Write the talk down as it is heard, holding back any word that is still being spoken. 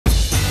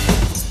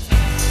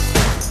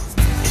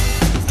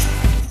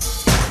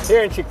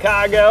here in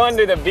Chicago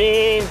under the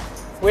beam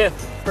with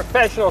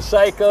professional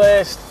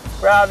cyclist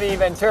Robbie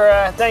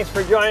Ventura. Thanks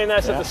for joining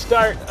us at the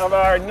start of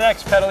our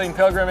next pedaling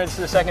pilgrimage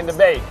to the second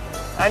debate.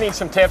 I need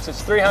some tips.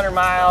 It's 300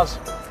 miles.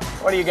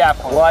 What do you got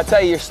for me? Well, I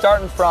tell you, you're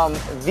starting from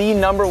the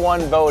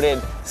 #1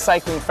 voted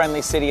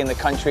cycling-friendly city in the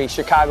country,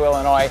 Chicago,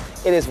 Illinois.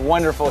 It is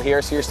wonderful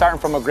here, so you're starting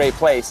from a great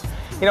place.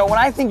 You know, when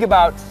I think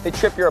about the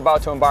trip you're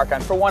about to embark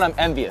on, for one, I'm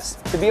envious.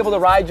 To be able to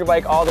ride your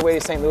bike all the way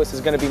to St. Louis is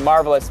going to be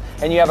marvelous,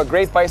 and you have a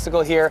great bicycle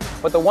here.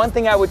 But the one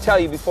thing I would tell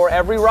you before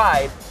every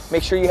ride,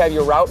 make sure you have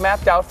your route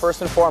mapped out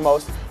first and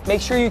foremost.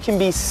 Make sure you can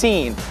be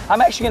seen.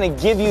 I'm actually going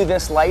to give you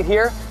this light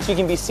here so you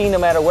can be seen no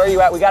matter where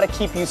you're at. We got to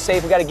keep you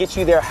safe. We got to get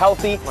you there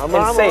healthy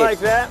and safe. Like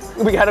that.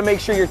 We got to make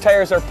sure your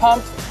tires are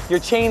pumped, your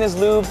chain is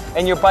lubed,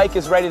 and your bike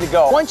is ready to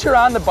go. Once you're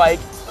on the bike,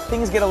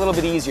 things get a little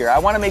bit easier. I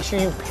want to make sure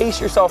you pace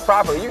yourself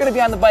properly. You're going to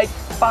be on the bike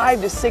 5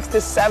 to 6 to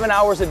 7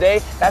 hours a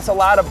day. That's a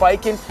lot of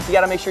biking. You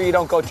got to make sure you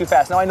don't go too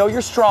fast. Now, I know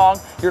you're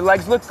strong. Your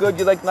legs look good.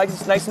 You're like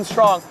nice and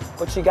strong,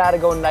 but you got to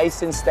go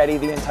nice and steady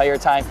the entire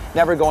time,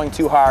 never going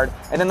too hard.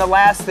 And then the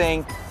last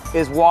thing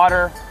is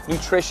water,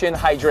 nutrition,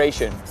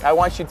 hydration. I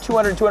want you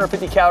 200,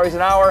 250 calories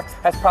an hour.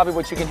 That's probably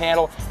what you can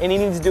handle. And you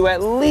need to do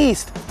at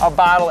least a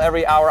bottle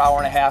every hour, hour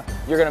and a half.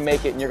 You're going to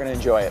make it and you're going to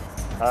enjoy it.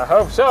 I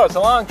hope so. It's a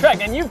long trek.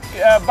 And you've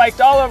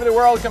biked all over the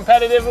world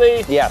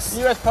competitively. Yes.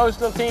 U.S.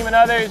 Postal Team and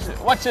others.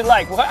 What's it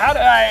like? How do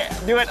I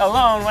do it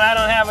alone when I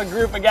don't have a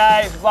group of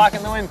guys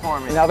blocking the wind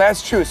for me? Now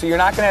that's true. So you're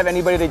not going to have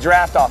anybody to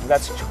draft off.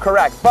 That's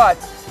correct. But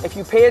if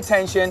you pay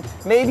attention,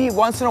 maybe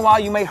once in a while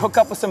you may hook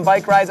up with some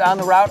bike rides on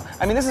the route.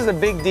 I mean, this is a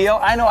big deal.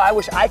 I know I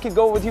wish I could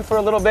go with you for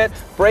a little bit,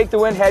 break the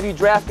wind, have you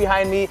draft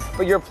behind me,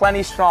 but you're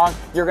plenty strong.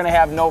 You're going to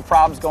have no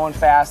problems going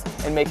fast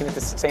and making it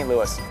to St.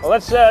 Louis. Well,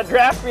 let's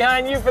draft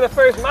behind you for the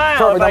first mile.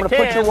 Perfect. I'm going to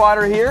put your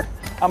water here.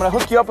 I'm going to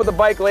hook you up with the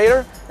bike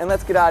later, and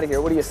let's get out of here.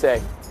 What do you say?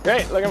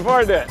 Great. Looking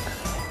forward to it.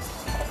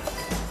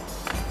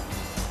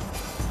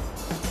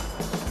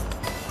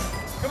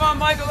 Come on,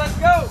 Michael. Let's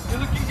go. You're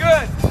looking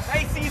good.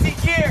 Nice, easy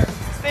gear.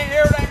 Stay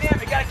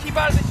aerodynamic. Got to keep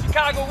out of the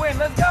Chicago wind.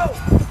 Let's go.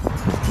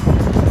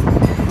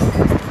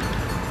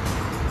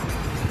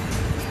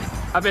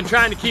 I've been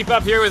trying to keep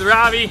up here with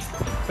Robbie,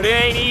 but it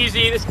ain't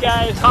easy. This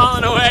guy is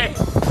hauling away.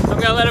 I'm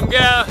going to let him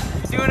go.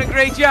 You're doing a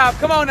great job.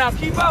 Come on now.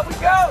 Keep up. We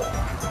go.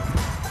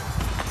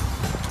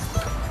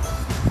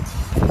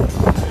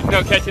 There's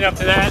no catching up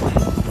to that.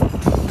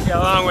 We got a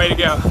long way to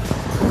go. All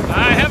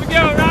right, have a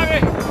go, Robbie.